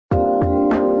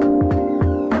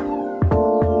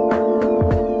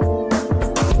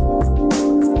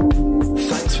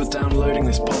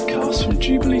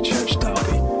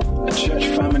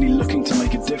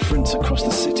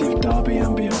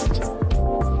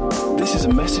This is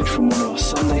a message from one of our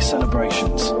Sunday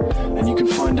celebrations, and you can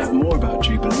find out more about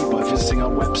Jubilee by visiting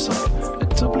our website at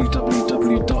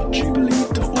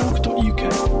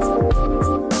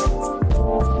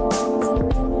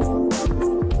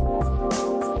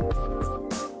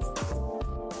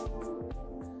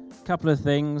Couple of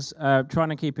things, trying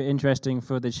to keep it interesting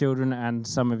for the children and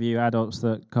some of you adults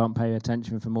that can't pay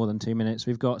attention for more than 2 minutes.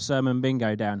 We've got sermon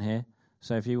bingo down here,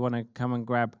 so if you want to come and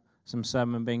grab some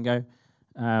sermon bingo,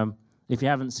 if you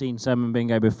haven't seen sermon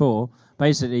bingo before,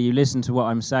 basically you listen to what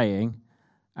I'm saying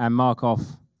and mark off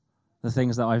the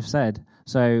things that I've said.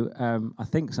 So I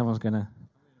think someone's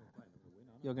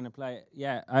you're gonna play it.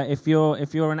 Yeah, if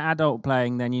you're an adult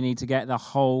playing, then you need to get the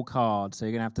whole card, so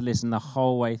you're gonna have to listen the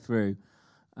whole way through.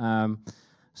 So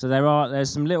there's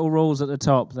some little rules at the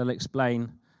top that'll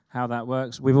explain how that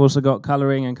works. We've also got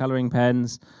colouring and colouring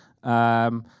pens,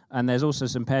 and there's also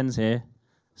some pens here,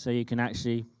 so you can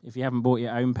actually, if you haven't bought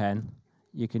your own pen,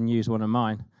 you can use one of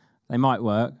mine. They might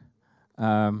work.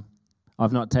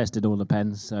 I've not tested all the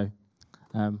pens, so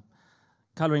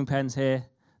colouring pens here.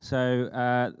 So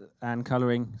and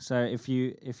colouring. So if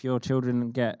your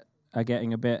children are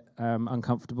getting a bit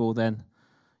uncomfortable, then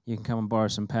you can come and borrow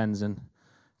some pens and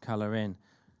colour in.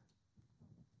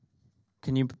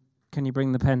 Can you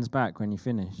bring the pens back when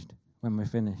we're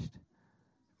finished,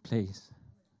 please?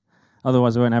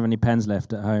 Otherwise, I won't have any pens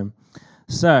left at home.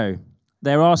 So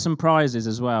there are some prizes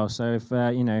as well. So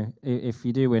if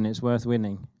you do win, it's worth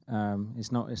winning.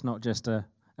 It's not just a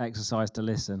exercise to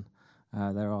listen.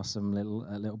 There are some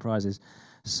little prizes.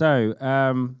 So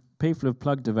people have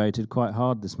plug devoted quite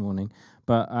hard this morning,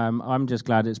 but I'm just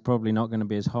glad it's probably not going to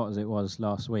be as hot as it was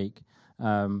last week.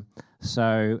 The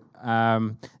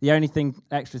only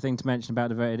extra thing to mention about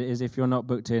Devoted is if you're not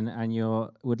booked in and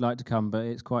would like to come, but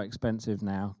it's quite expensive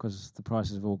now because the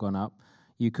prices have all gone up,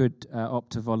 you could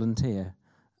opt to volunteer,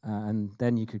 and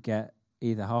then you could get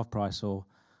either half price or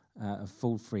a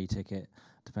full free ticket,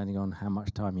 depending on how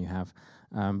much time you have.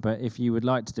 But if you would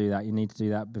like to do that, you need to do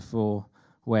that before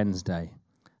Wednesday.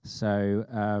 So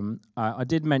I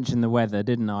did mention the weather,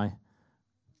 didn't I?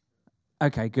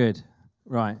 Okay, good.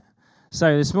 Right.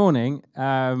 So this morning,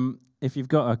 if you've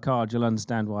got a card, you'll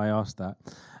understand why I asked that.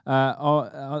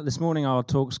 This morning, our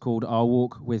talk's called Our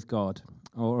Walk with God,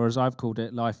 or as I've called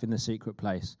it, Life in the Secret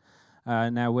Place.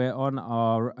 Now, we're on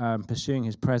our Pursuing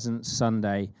His Presence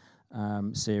Sunday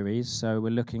series, so we're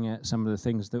looking at some of the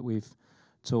things that we've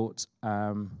taught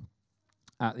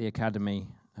at the Academy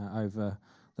over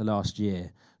the last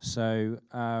year. So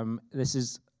this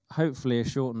is hopefully a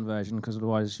shortened version, because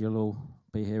otherwise you'll all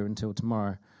be here until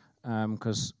tomorrow.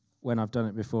 Because when I've done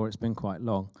it before, it's been quite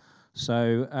long.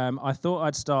 So I thought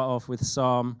I'd start off with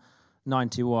Psalm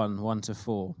 91,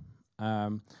 1-4.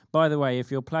 By the way,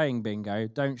 if you're playing bingo,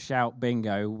 don't shout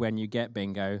bingo when you get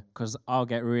bingo, because I'll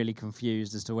get really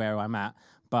confused as to where I'm at.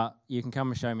 But you can come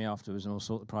and show me afterwards, and we'll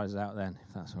sort the prizes out then,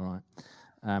 if that's all right.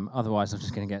 Otherwise, I'm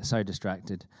just going to get so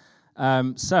distracted.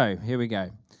 So here we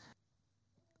go.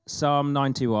 Psalm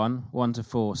 91,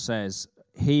 1-4 says,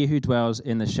 "He who dwells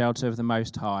in the shelter of the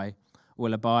Most High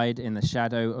will abide in the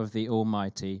shadow of the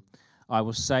Almighty. I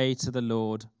will say to the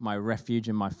Lord, my refuge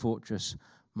and my fortress,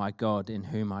 my God in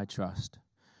whom I trust.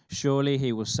 Surely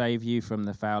he will save you from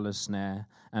the fowler's snare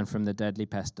and from the deadly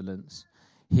pestilence.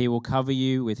 He will cover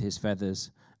you with his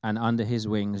feathers, and under his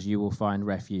wings you will find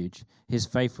refuge. His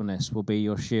faithfulness will be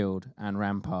your shield and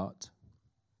rampart."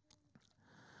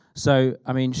 So,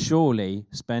 surely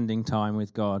spending time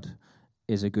with God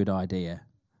is a good idea.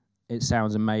 It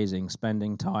sounds amazing,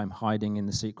 spending time hiding in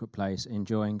the secret place,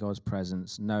 enjoying God's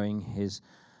presence, knowing his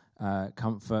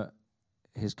comfort,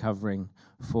 his covering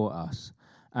for us.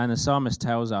 And the psalmist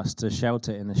tells us to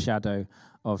shelter in the shadow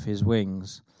of his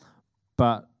wings.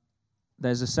 But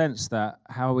there's a sense that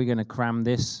how are we going to cram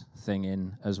this thing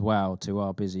in as well to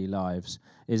our busy lives?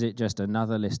 Is it just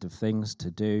another list of things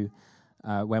to do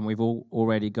when we've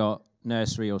already got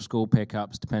nursery or school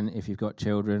pickups, depending if you've got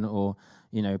children, or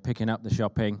picking up the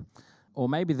shopping, or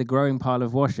maybe the growing pile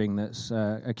of washing that's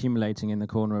accumulating in the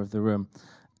corner of the room?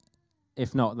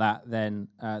 If not that, then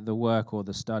the work or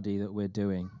the study that we're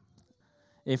doing.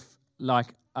 If,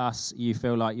 like us, you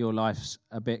feel like your life's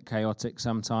a bit chaotic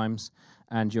sometimes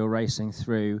and you're racing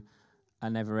through a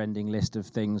never-ending list of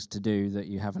things to do that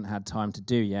you haven't had time to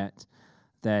do yet,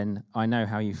 then I know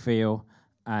how you feel,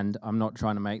 and I'm not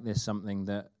trying to make this something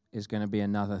that is going to be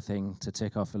another thing to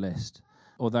tick off a list.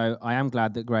 Although I am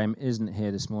glad that Graham isn't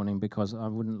here this morning, because I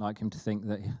wouldn't like him to think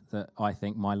that I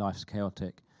think my life's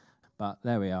chaotic. But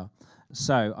there we are.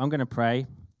 So I'm going to pray,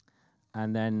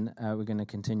 and then we're going to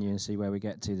continue and see where we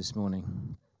get to this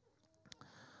morning.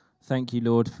 Thank you,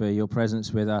 Lord, for your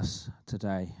presence with us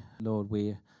today. Lord,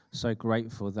 we're so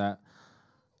grateful that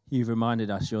you've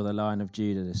reminded us you're the Lion of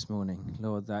Judah this morning.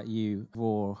 Lord, that you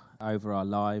roar over our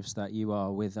lives, that you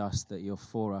are with us, that you're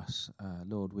for us.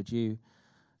 Lord, would you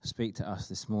speak to us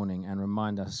this morning and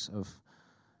remind us of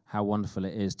how wonderful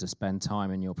it is to spend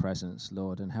time in your presence,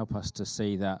 Lord, and help us to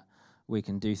see that we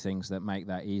can do things that make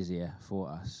that easier for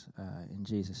us. In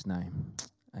Jesus' name,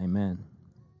 amen.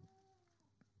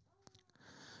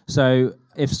 So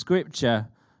if Scripture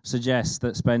suggests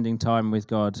that spending time with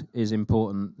God is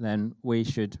important, then we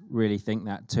should really think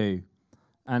that too.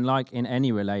 And like in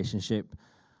any relationship,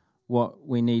 what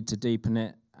we need to deepen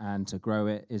it and to grow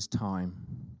it is time.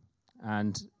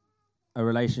 And a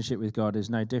relationship with God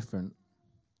is no different.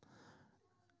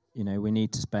 You know, we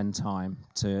need to spend time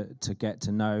to get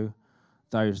to know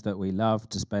those that we love,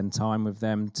 to spend time with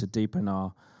them, to deepen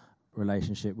our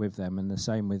relationship with them, and the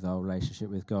same with our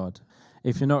relationship with God.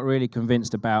 If you're not really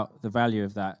convinced about the value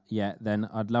of that yet, then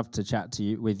I'd love to chat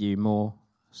with you more.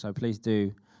 So please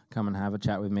do come and have a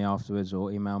chat with me afterwards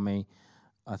or email me.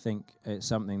 I think it's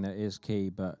something that is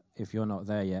key, but if you're not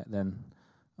there yet, then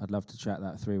I'd love to chat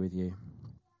that through with you.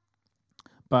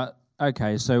 But,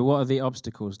 okay, so what are the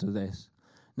obstacles to this?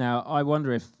 Now, I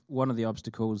wonder if one of the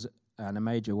obstacles, and a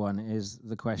major one, is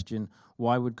the question,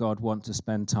 why would God want to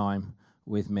spend time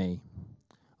with me?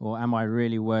 Or am I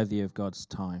really worthy of God's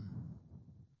time?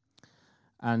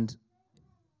 And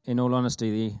in all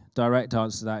honesty, the direct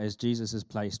answer to that is Jesus has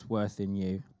placed worth in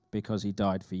you because he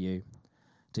died for you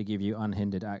to give you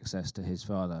unhindered access to his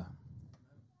Father.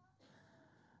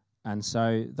 And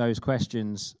so those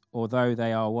questions, although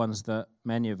they are ones that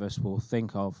many of us will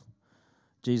think of,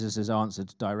 Jesus has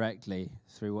answered directly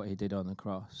through what he did on the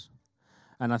cross.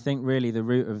 And I think really the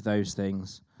root of those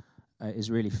things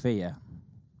is really fear.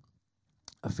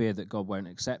 A fear that God won't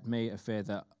accept me, a fear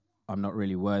that I'm not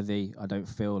really worthy, I don't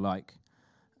feel like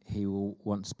he will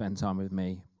want to spend time with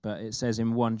me. But it says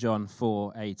in 1 John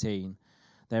 4:18,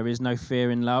 there is no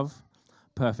fear in love.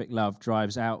 Perfect love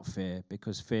drives out fear,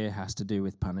 because fear has to do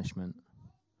with punishment.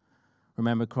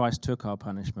 Remember, Christ took our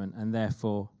punishment, and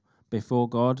therefore, before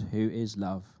God, who is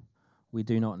love, we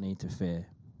do not need to fear.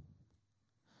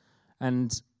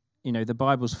 And, you know, the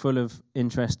Bible's full of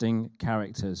interesting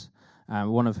characters,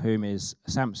 one of whom is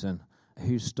Samson,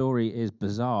 whose story is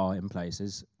bizarre in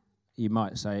places, you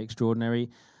might say extraordinary,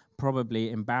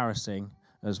 probably embarrassing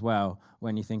as well,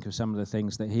 when you think of some of the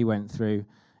things that he went through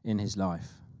in his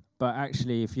life. But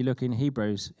actually, if you look in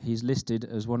Hebrews, he's listed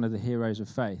as one of the heroes of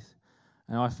faith.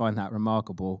 And I find that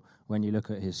remarkable when you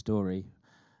look at his story.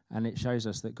 And it shows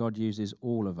us that God uses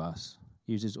all of us,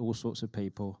 uses all sorts of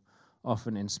people,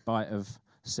 often in spite of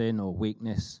sin or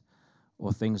weakness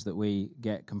or things that we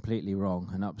get completely wrong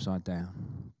and upside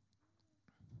down.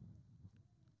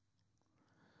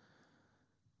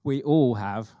 We all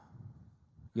have,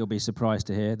 you'll be surprised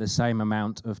to hear, the same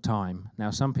amount of time.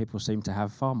 Now, some people seem to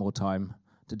have far more time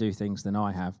to do things than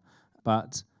I have,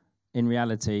 but in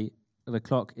reality, the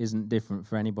clock isn't different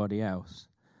for anybody else.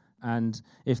 And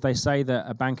if they say that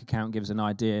a bank account gives an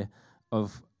idea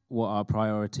of what our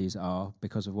priorities are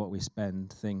because of what we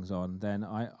spend things on, then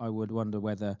I would wonder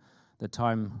whether the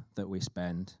time that we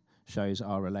spend shows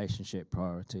our relationship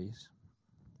priorities.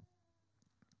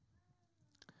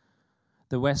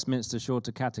 The Westminster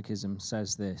Shorter Catechism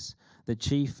says this: the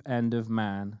chief end of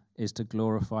man is to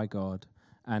glorify God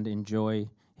and enjoy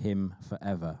him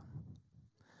forever.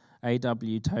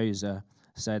 A.W. Tozer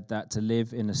said that to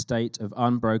live in a state of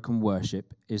unbroken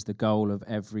worship is the goal of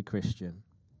every Christian.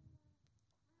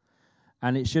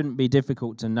 And it shouldn't be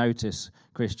difficult to notice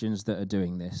Christians that are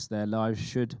doing this. Their lives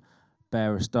should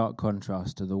bear a stark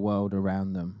contrast to the world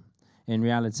around them. In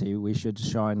reality, we should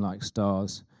shine like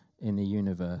stars in the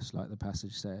universe, like the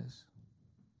passage says.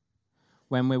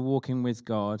 When we're walking with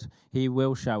God, he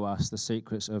will show us the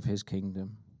secrets of his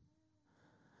kingdom.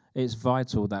 It's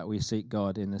vital that we seek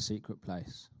God in the secret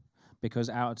place, because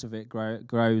out of it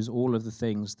grows all of the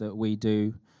things that we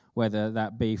do, whether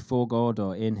that be for God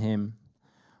or in him,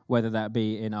 whether that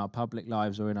be in our public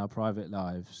lives or in our private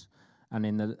lives.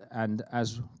 And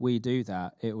as we do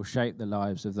that, it will shape the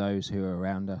lives of those who are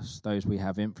around us, those we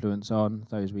have influence on,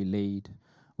 those we lead,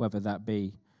 whether that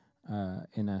be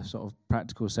in a sort of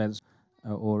practical sense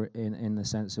or in the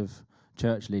sense of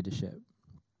church leadership.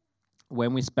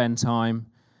 When we spend time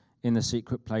in the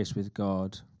secret place with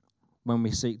God, when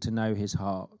we seek to know his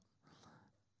heart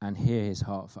and hear his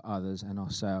heart for others and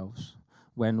ourselves,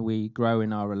 when we grow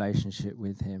in our relationship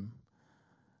with him,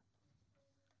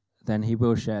 then he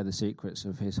will share the secrets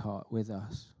of his heart with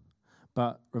us.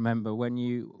 But remember, when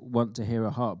you want to hear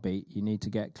a heartbeat, you need to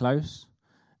get close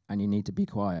and you need to be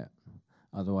quiet.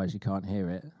 Otherwise, you can't hear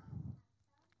it.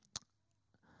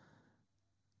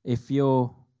 If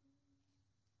you're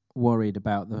worried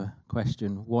about the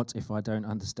question, what if I don't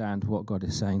understand what God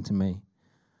is saying to me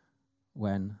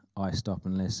when I stop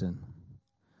and listen?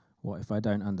 What if I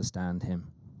don't understand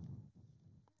him?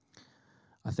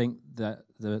 I think that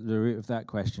the root of that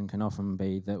question can often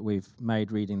be that we've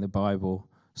made reading the Bible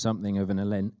something of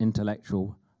an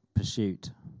intellectual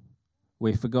pursuit.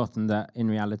 We've forgotten that in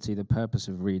reality the purpose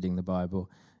of reading the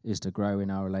Bible is to grow in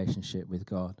our relationship with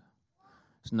God.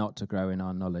 It's not to grow in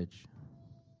our knowledge.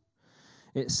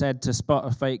 It's said to spot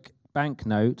a fake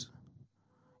banknote,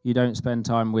 you don't spend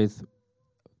time with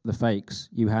the fakes,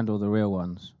 you handle the real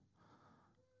ones.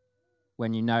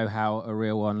 When you know how a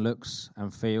real one looks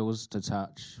and feels to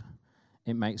touch,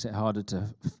 it makes it harder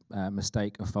to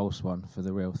mistake a false one for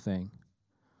the real thing.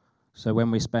 So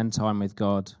when we spend time with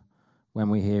God, when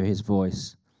we hear his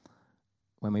voice,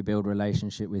 when we build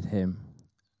relationship with him,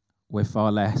 we're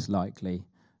far less likely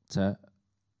to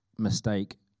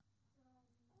mistake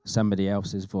somebody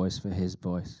else's voice for his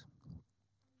voice.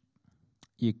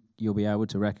 You'll be able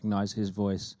to recognize his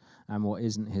voice and what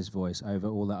isn't his voice over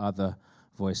all the other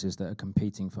voices that are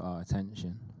competing for our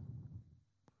attention.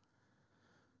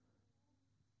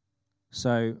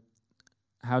 So,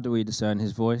 how do we discern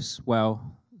his voice?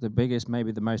 Well, the biggest,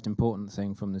 maybe the most important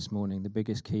thing from this morning, the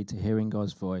biggest key to hearing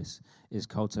God's voice is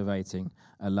cultivating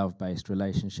a love-based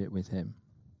relationship with him.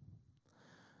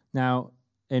 Now,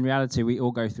 in reality, we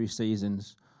all go through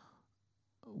seasons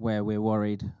where we're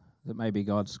worried that maybe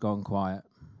God's gone quiet,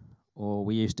 or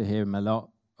we used to hear him a lot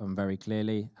and very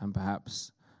clearly, and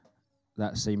perhaps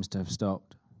that seems to have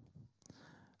stopped.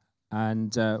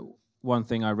 And one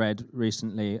thing I read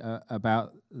recently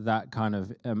about that kind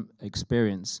of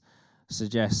experience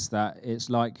suggests that it's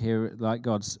like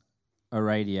God's a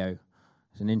radio.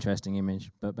 It's an interesting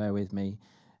image, but bear with me.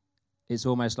 It's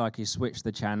almost like he switched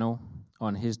the channel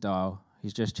on his dial.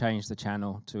 He's just changed the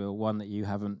channel to a one that you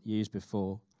haven't used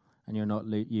before, and you're not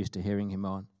used to hearing him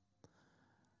on.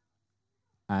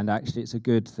 And actually, it's a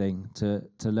good thing to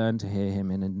learn to hear him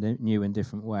in a new and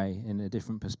different way, in a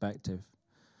different perspective.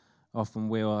 Often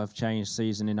we'll have changed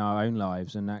season in our own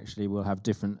lives, and actually we'll have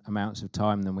different amounts of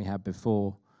time than we had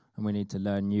before, and we need to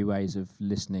learn new ways of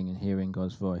listening and hearing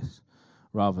God's voice,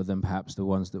 rather than perhaps the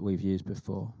ones that we've used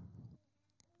before.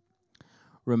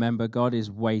 Remember, God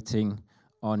is waiting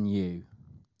on you.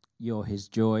 You're his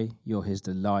joy, you're his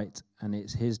delight, and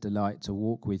it's his delight to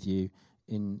walk with you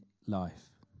in life.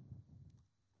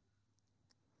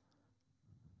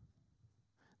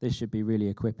 This should be really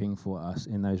equipping for us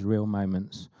in those real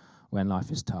moments when life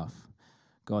is tough.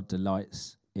 God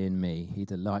delights in me. He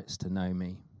delights to know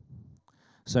me.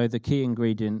 So the key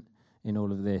ingredient in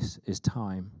all of this is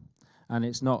time. And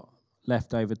it's not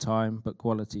leftover time, but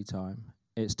quality time.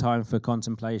 It's time for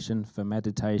contemplation, for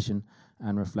meditation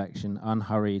and reflection,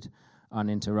 unhurried,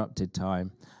 uninterrupted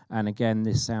time. And again,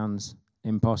 this sounds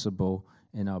impossible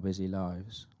in our busy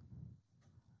lives.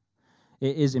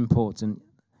 It is important.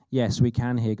 Yes, we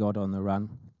can hear God on the run.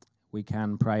 We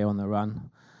can pray on the run.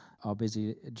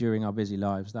 During our busy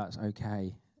lives, that's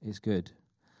okay. It's good.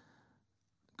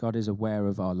 God is aware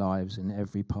of our lives in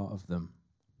every part of them.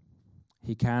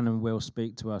 He can and will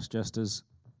speak to us just as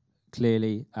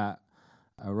clearly at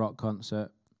a rock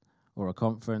concert or a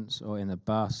conference or in a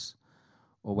bus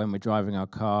or when we're driving our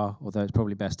car, although it's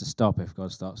probably best to stop if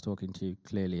God starts talking to you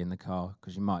clearly in the car,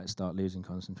 because you might start losing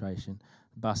concentration.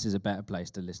 The bus is a better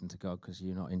place to listen to God because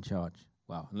you're not in charge.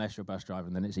 Well, unless you're a bus driver,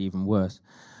 then it's even worse.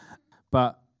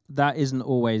 But that isn't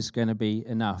always going to be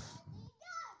enough.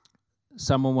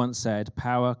 Someone once said,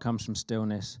 power comes from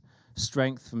stillness,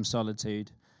 strength from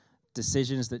solitude.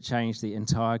 Decisions that change the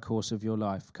entire course of your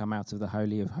life come out of the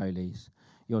Holy of Holies,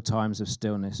 your times of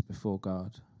stillness before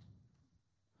God.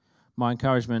 My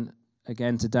encouragement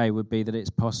again today would be that it's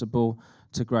possible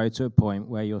to grow to a point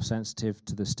where you're sensitive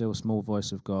to the still small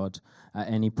voice of God at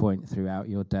any point throughout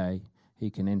your day. He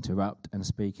can interrupt and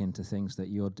speak into things that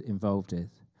you're involved with.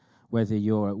 Whether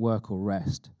you're at work or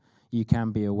rest, you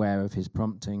can be aware of his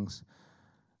promptings,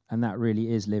 and that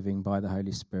really is living by the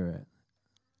Holy Spirit.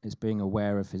 It's being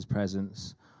aware of his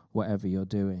presence, whatever you're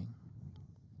doing.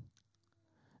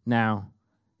 Now,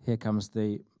 here comes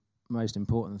the most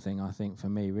important thing, I think, for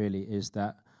me, really, is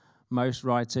that most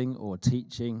writing or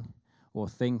teaching or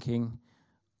thinking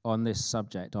on this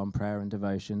subject, on prayer and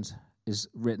devotions, is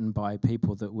written by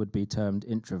people that would be termed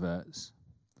introverts.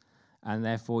 And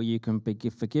therefore, you can be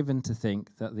forgiven to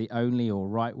think that the only or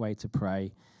right way to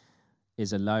pray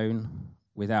is alone,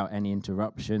 without any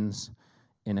interruptions,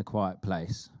 in a quiet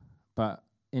place. But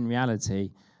in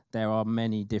reality, there are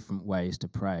many different ways to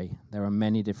pray. There are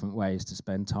many different ways to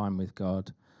spend time with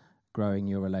God, growing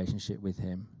your relationship with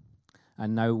him.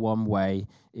 and no one way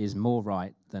is more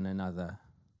right than another.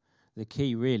 The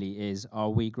key really is,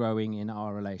 are we growing in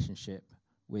our relationship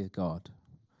with God?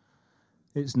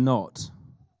 It's not,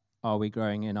 are we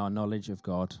growing in our knowledge of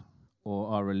God or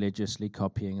our religiously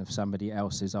copying of somebody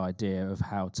else's idea of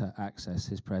how to access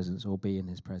his presence or be in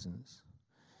his presence.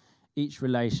 Each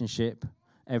relationship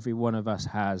every one of us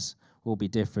has will be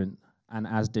different, and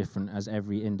as different as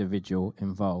every individual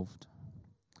involved.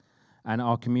 And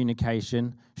our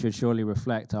communication should surely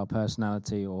reflect our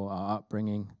personality or our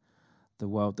upbringing, the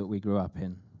world that we grew up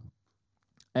in.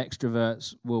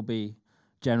 Extroverts will be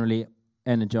generally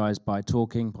energized by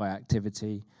talking, by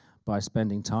activity, by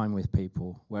spending time with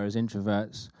people, whereas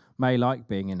introverts may like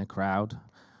being in a crowd,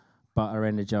 but are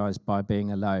energized by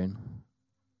being alone,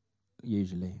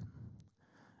 usually.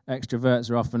 Extroverts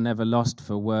are often never lost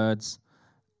for words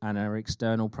and are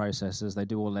external processors. They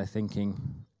do all their thinking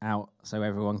out so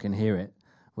everyone can hear it,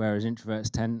 whereas introverts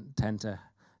tend to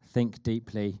think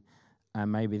deeply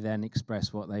and maybe then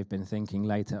express what they've been thinking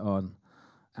later on,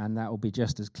 and that will be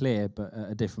just as clear but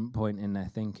at a different point in their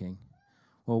thinking.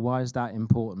 Well, why is that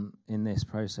important in this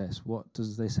process? What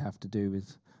does this have to do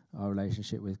with our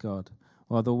relationship with God?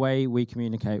 Well, the way we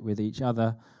communicate with each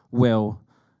other will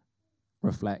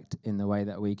reflect in the way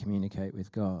that we communicate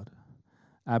with God.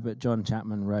 Abbot John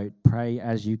Chapman wrote, "Pray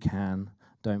as you can,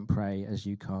 don't pray as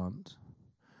you can't."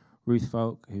 Ruth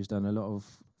Falk, who's done a lot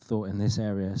of thought in this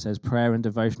area, says prayer and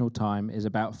devotional time is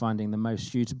about finding the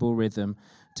most suitable rhythm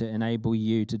to enable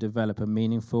you to develop a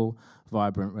meaningful,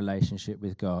 vibrant relationship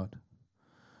with God.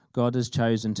 God has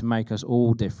chosen to make us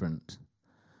all different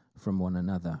from one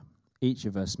another. Each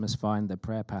of us must find the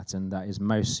prayer pattern that is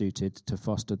most suited to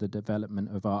foster the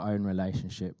development of our own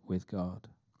relationship with God.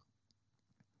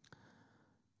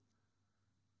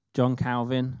 John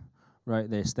Calvin wrote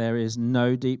this: "There is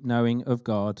no deep knowing of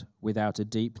God without a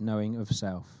deep knowing of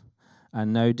self,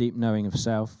 and no deep knowing of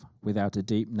self without a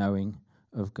deep knowing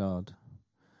of God."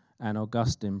 And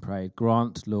Augustine prayed,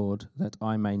 "Grant, Lord, that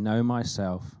I may know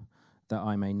myself, that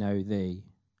I may know thee."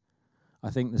 I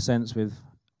think the sense with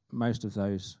most of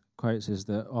those quotes is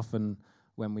that often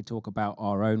when we talk about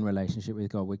our own relationship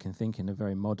with God, we can think in a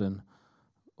very modern,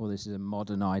 or this is a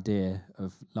modern idea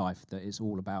of life, that it's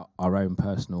all about our own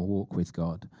personal walk with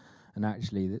God. And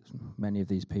actually, many of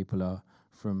these people are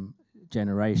from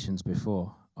generations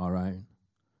before our own.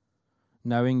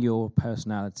 Knowing your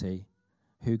personality,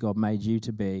 who God made you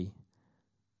to be,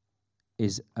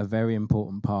 is a very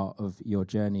important part of your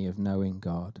journey of knowing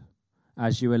God.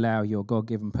 As you allow your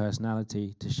God-given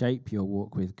personality to shape your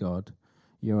walk with God,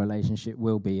 your relationship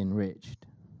will be enriched.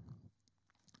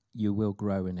 You will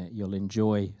grow in it. You'll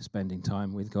enjoy spending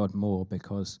time with God more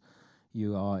because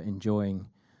you are enjoying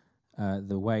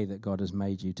the way that God has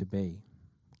made you to be.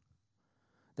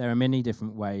 There are many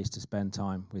different ways to spend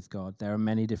time with God. There are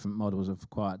many different models of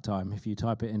quiet time. If you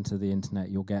type it into the internet,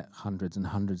 you'll get hundreds and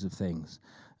hundreds of things.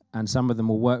 And some of them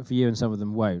will work for you and some of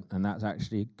them won't. And that's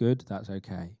actually good. That's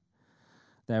okay.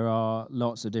 There are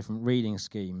lots of different reading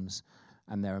schemes,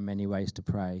 and there are many ways to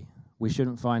pray. We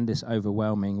shouldn't find this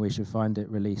overwhelming. We should find it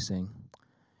releasing.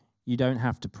 You don't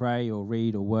have to pray or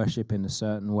read or worship in a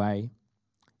certain way.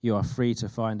 You are free to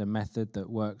find a method that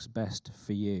works best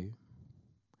for you.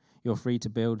 You're free to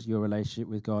build your relationship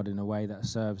with God in a way that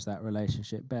serves that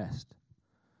relationship best.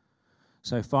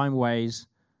 So find ways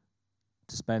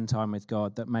to spend time with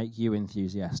God that make you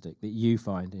enthusiastic, that you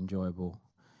find enjoyable.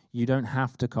 You don't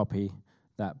have to copy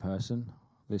that person,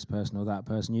 this person or that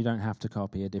person. You don't have to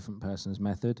copy a different person's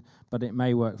method, but it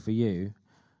may work for you,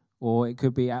 or it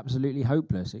could be absolutely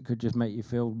hopeless. It could just make you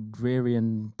feel dreary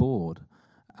and bored.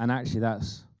 And actually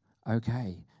that's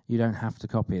okay. You don't have to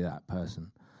copy that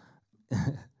person.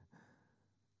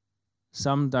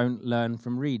 Some don't learn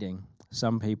from reading.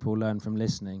 Some people learn from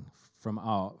listening, from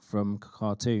art, from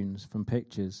cartoons, from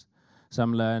pictures.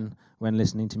 Some learn when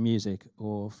listening to music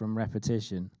or from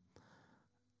repetition.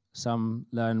 Some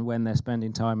learn when they're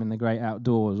spending time in the great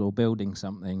outdoors or building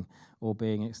something or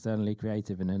being externally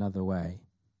creative in another way.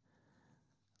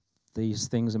 These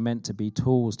things are meant to be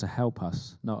tools to help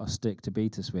us, not a stick to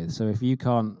beat us with. So if you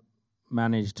can't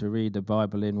manage to read the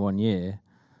Bible in 1 year,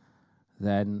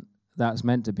 then that's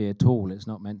meant to be a tool. It's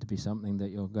not meant to be something that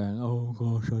you're going, oh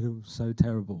gosh, I'm so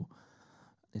terrible.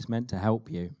 It's meant to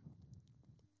help you.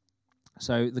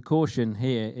 So the caution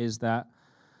here is that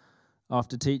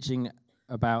after teaching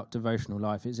about devotional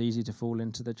life, it's easy to fall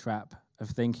into the trap of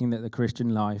thinking that the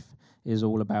Christian life is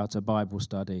all about a Bible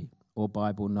study or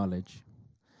Bible knowledge.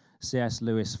 C.S.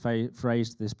 Lewis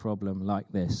phrased this problem like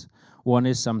this: "One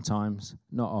is sometimes,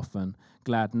 not often,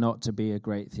 glad not to be a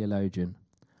great theologian.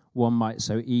 One might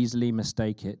so easily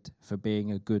mistake it for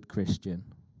being a good Christian."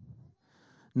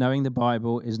 Knowing the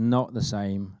Bible is not the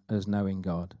same as knowing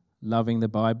God. Loving the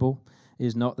Bible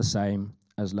is not the same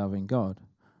as loving God.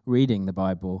 Reading the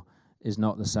Bible is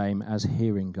not the same as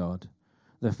hearing God.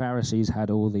 The Pharisees had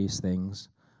all these things,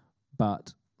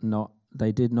 but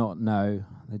they did not know,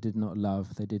 they did not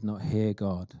love, they did not hear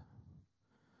God.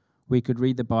 We could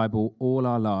read the Bible all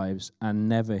our lives and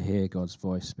never hear God's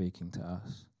voice speaking to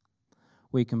us.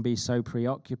 We can be so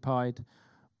preoccupied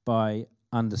by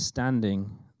understanding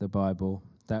the Bible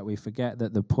that we forget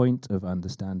that the point of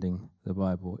understanding the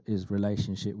Bible is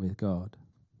relationship with God.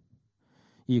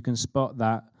 You can spot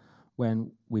that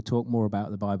when we talk more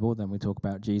about the Bible than we talk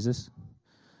about Jesus.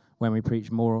 When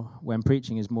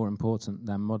preaching is more important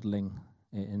than modeling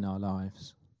it in our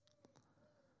lives.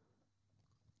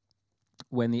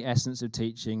 When the essence of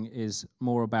teaching is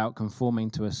more about conforming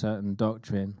to a certain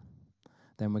doctrine,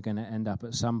 then we're going to end up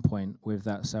at some point with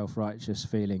that self-righteous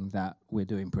feeling that we're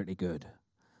doing pretty good.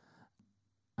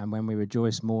 And when we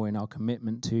rejoice more in our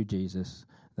commitment to Jesus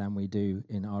than we do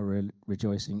in our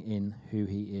rejoicing in who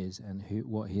he is and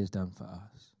what he has done for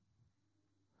us.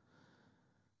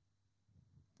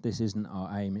 This isn't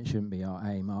our aim. It shouldn't be our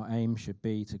aim. Our aim should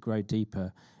be to grow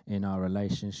deeper in our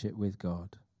relationship with God.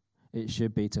 It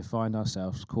should be to find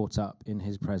ourselves caught up in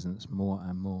his presence more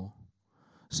and more.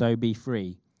 So be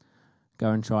free.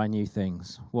 Go and try new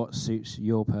things. What suits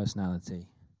your personality?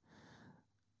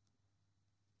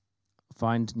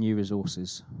 Find new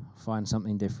resources. Find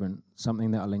something different, something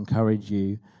that will encourage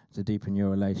you to deepen your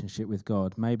relationship with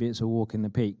God. Maybe it's a walk in the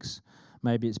peaks.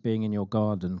 Maybe it's being in your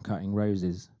garden cutting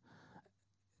roses.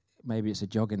 Maybe it's a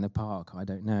jog in the park. I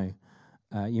don't know.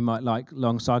 You might like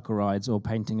long cycle rides or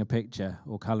painting a picture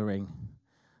or colouring.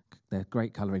 There are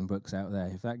great colouring books out there.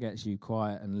 If that gets you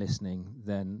quiet and listening,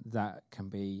 then that can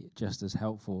be just as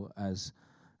helpful as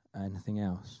anything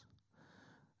else.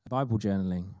 Bible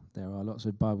journaling. There are lots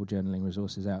of Bible journaling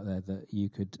resources out there that you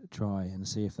could try and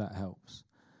see if that helps.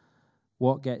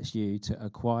 What gets you to a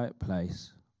quiet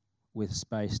place with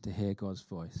space to hear God's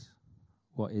voice?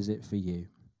 What is it for you?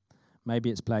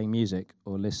 Maybe it's playing music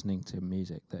or listening to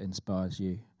music that inspires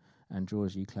you and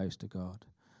draws you close to God.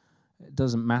 It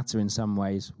doesn't matter in some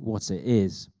ways what it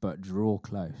is, but draw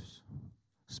close.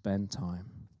 Spend time.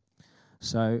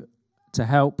 So to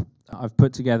help, I've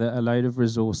put together a load of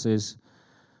resources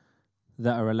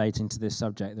that are relating to this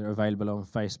subject that are available on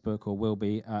Facebook or will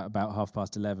be at about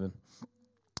 11:30.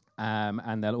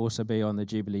 And they'll also be on the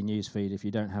Jubilee news feed. If you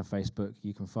don't have Facebook,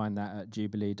 you can find that at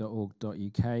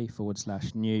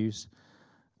jubilee.org.uk/news.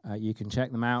 You can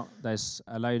check them out. There's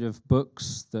a load of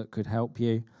books that could help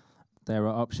you. There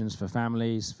are options for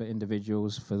families, for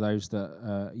individuals, for those that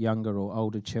are younger or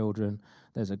older children.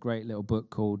 There's a great little book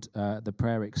called The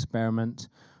Prayer Experiment,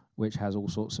 which has all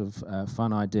sorts of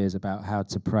fun ideas about how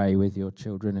to pray with your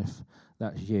children if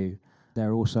that's you. There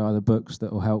are also other books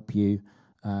that will help you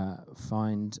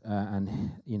find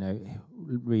and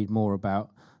read more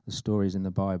about the stories in the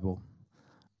Bible.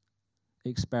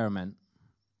 Experiment.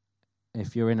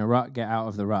 If you're in a rut, get out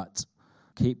of the rut.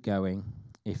 Keep going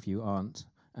if you aren't,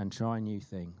 and try new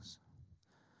things.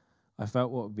 I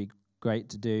felt what would be great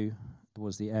to do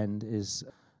towards the end is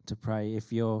to pray.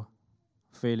 If you're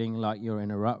feeling like you're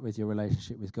in a rut with your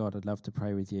relationship with God, I'd love to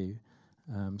pray with you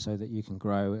so that you can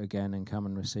grow again and come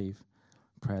and receive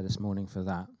prayer this morning for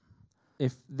that.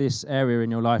 If this area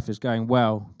in your life is going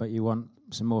well, but you want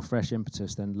some more fresh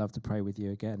impetus, then I'd love to pray with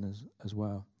you again as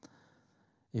well.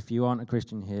 If you aren't a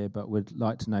Christian here but would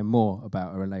like to know more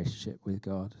about a relationship with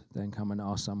God, then come and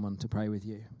ask someone to pray with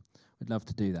you. We'd love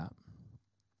to do that.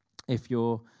 If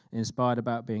you're inspired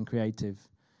about being creative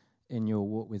in your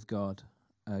walk with God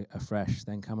afresh,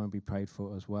 then come and be prayed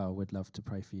for as well. We'd love to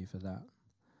pray for you for that.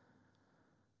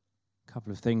 A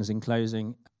couple of things in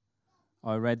closing.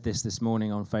 I read this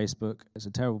morning on Facebook. It's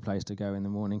a terrible place to go in the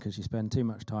morning because you spend too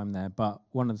much time there. But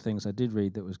one of the things I did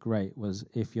read that was great was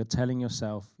if you're telling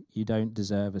yourself you don't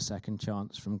deserve a second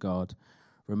chance from God,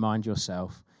 remind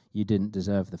yourself you didn't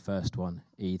deserve the first one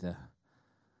either,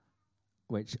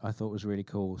 which I thought was really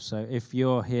cool. So if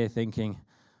you're here thinking,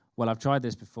 well, I've tried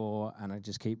this before and I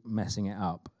just keep messing it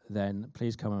up, then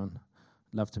please come on.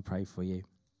 I'd love to pray for you.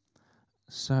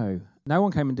 So no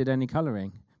one came and did any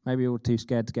colouring. Maybe you're all too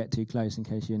scared to get too close in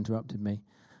case you interrupted me.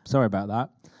 Sorry about that.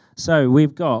 So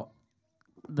we've got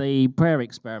the Prayer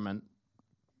Experiment,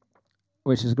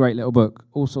 which is a great little book,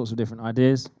 all sorts of different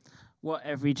ideas. What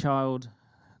every child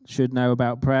should know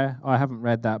about prayer. I haven't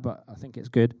read that, but I think it's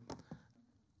good.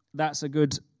 That's a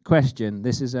good question.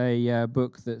 This is a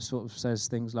book that sort of says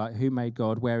things like, who made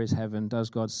God? Where is heaven?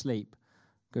 Does God sleep?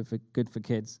 Good for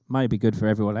kids. Maybe good for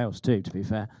everyone else too, to be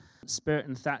fair. Spirit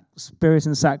and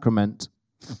Sacrament.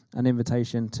 An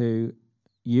invitation to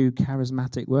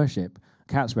Charismatic Worship.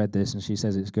 Kat's read this and she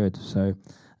says it's good, so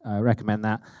I recommend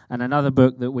that. And another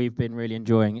book that we've been really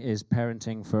enjoying is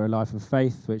Parenting for a Life of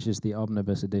Faith, which is the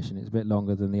omnibus edition. It's a bit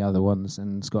longer than the other ones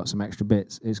and it's got some extra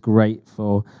bits. It's great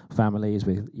for families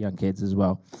with young kids as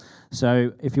well.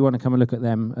 So if you want to come and look at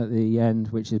them at the end,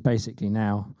 which is basically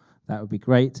now, that would be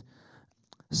great.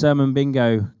 Sermon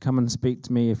bingo, come and speak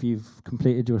to me if you've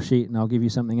completed your sheet and I'll give you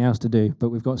something else to do. But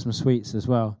we've got some sweets as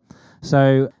well.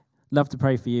 So love to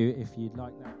pray for you if you'd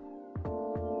like that.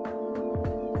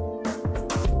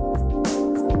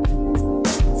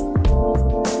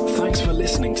 Thanks for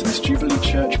listening to this Jubilee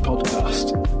Church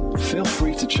podcast. Feel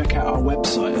free to check out our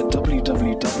website at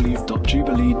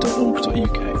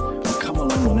www.jubilee.org.uk and come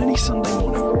along on any Sunday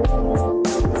morning.